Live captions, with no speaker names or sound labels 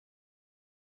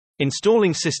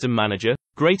Installing System Manager,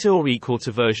 greater or equal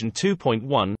to version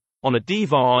 2.1, on a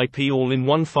DIVAR IP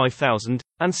all-in-one 5000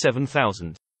 and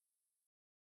 7000.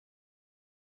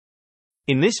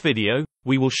 In this video,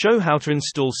 we will show how to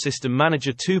install System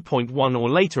Manager 2.1 or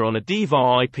later on a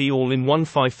DIVAR IP all-in-one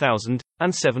 5000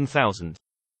 and 7000.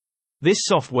 This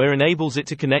software enables it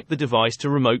to connect the device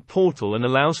to remote portal and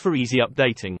allows for easy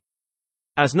updating.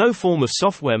 As no form of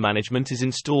software management is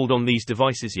installed on these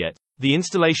devices yet, the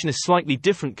installation is slightly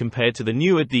different compared to the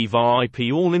newer DIVAR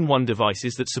IP all-in-one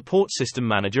devices that support System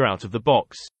Manager out of the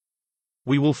box.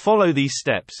 We will follow these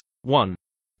steps. 1.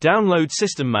 Download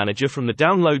System Manager from the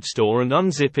download store and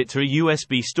unzip it to a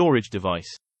USB storage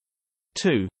device.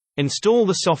 2. Install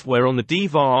the software on the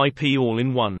DIVAR IP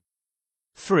all-in-one.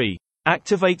 3.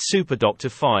 Activate SuperDoctor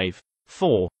 5.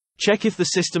 4. Check if the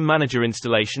System Manager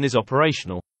installation is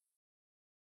operational.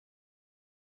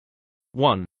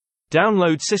 1.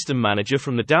 Download System Manager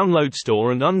from the download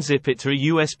store and unzip it to a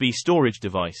USB storage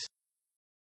device.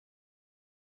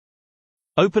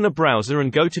 Open a browser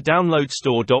and go to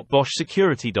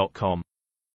downloadstore.boschsecurity.com.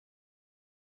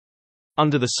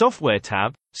 Under the Software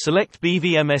tab, select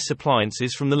BVMS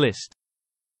appliances from the list.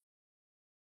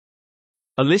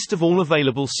 A list of all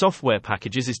available software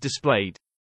packages is displayed.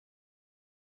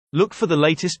 Look for the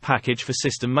latest package for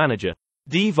System Manager,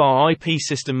 DIVAR IP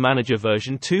System Manager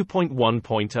version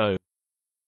 2.1.0.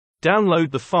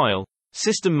 Download the file,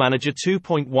 System Manager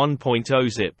 2.1.0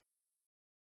 zip.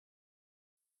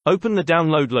 Open the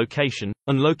download location,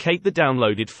 and locate the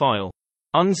downloaded file.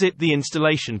 Unzip the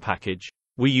installation package.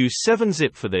 We use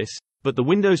 7-zip for this, but the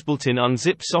Windows built-in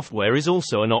unzip software is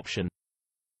also an option.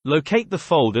 Locate the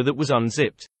folder that was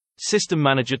unzipped, System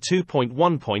Manager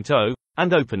 2.1.0,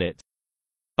 and open it.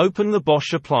 Open the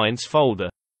Bosch appliance folder.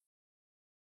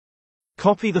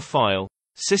 Copy the file,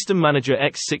 System Manager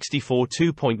x64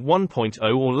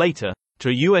 2.1.0 or later, to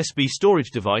a USB storage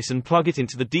device and plug it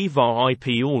into the DIVAR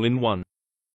IP all-in-one.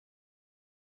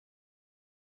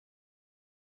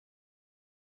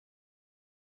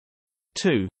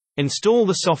 2. Install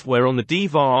the software on the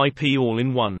DIVAR IP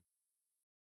all-in-one.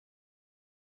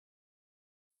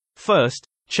 First,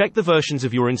 check the versions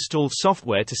of your installed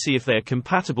software to see if they are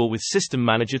compatible with System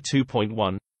Manager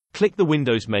 2.1. Click the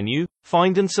Windows menu,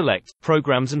 find and select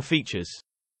Programs and Features.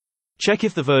 Check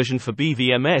if the version for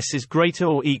BVMS is greater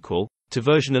or equal to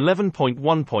version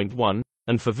 11.1.1,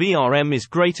 and for VRM is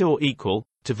greater or equal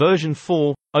to version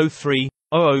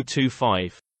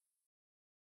 4.03.0025.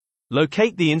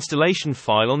 Locate the installation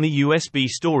file on the USB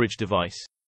storage device.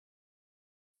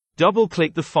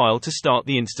 Double-click the file to start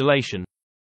the installation.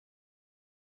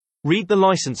 Read the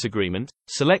license agreement,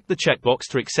 select the checkbox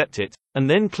to accept it, and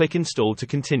then click Install to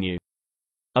continue.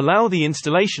 Allow the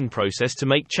installation process to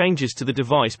make changes to the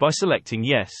device by selecting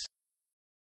Yes.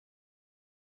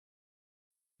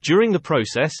 During the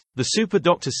process, the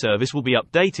SuperDoctor service will be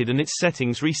updated and its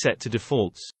settings reset to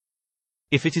defaults.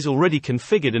 If it is already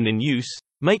configured and in use,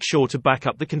 make sure to back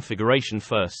up the configuration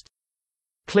first.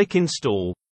 Click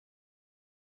Install.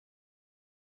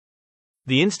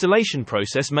 The installation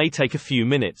process may take a few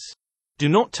minutes. Do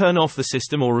not turn off the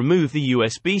system or remove the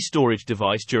USB storage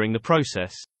device during the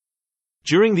process.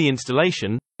 During the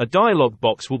installation, a dialog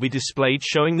box will be displayed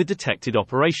showing the detected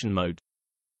operation mode.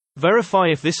 Verify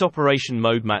if this operation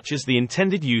mode matches the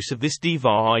intended use of this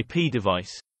DIVAR IP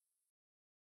device.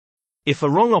 If a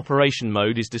wrong operation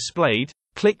mode is displayed,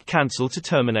 click Cancel to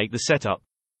terminate the setup.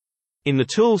 In the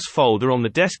Tools folder on the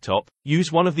desktop,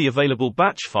 use one of the available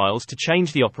batch files to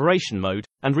change the operation mode,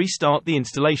 and restart the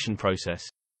installation process.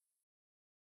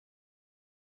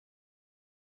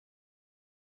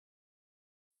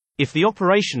 If the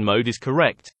operation mode is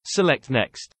correct, select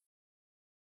Next.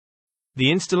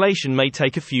 The installation may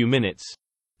take a few minutes.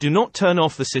 Do not turn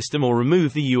off the system or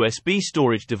remove the USB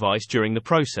storage device during the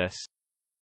process.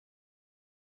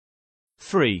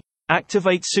 3.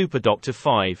 Activate SuperDoctor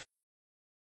 5.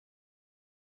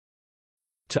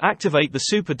 To activate the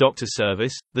SuperDoctor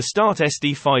service, the Start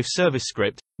SD5 service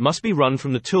script must be run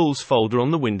from the Tools folder on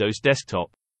the Windows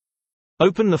desktop.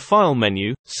 Open the File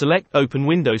menu, select Open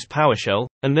Windows PowerShell,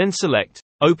 and then select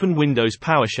Open Windows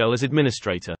PowerShell as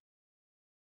administrator.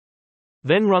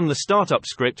 Then run the startup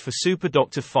script for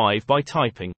SuperDoctor 5 by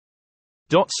typing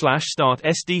 /start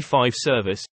SD5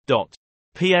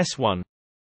 service.ps1.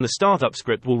 The startup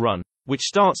script will run, which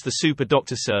starts the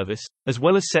SuperDoctor service, as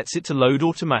well as sets it to load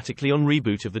automatically on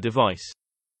reboot of the device.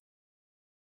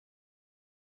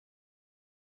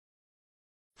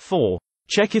 4.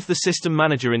 Check if the System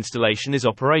Manager installation is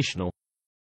operational.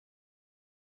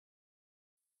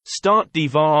 Start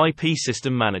DIVAR IP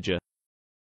System Manager.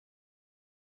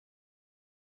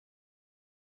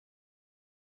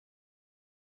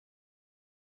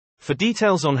 For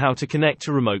details on how to connect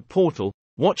to remote portal,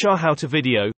 watch our how-to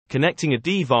video, connecting a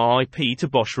DIVAR IP to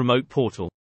Bosch remote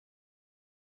portal.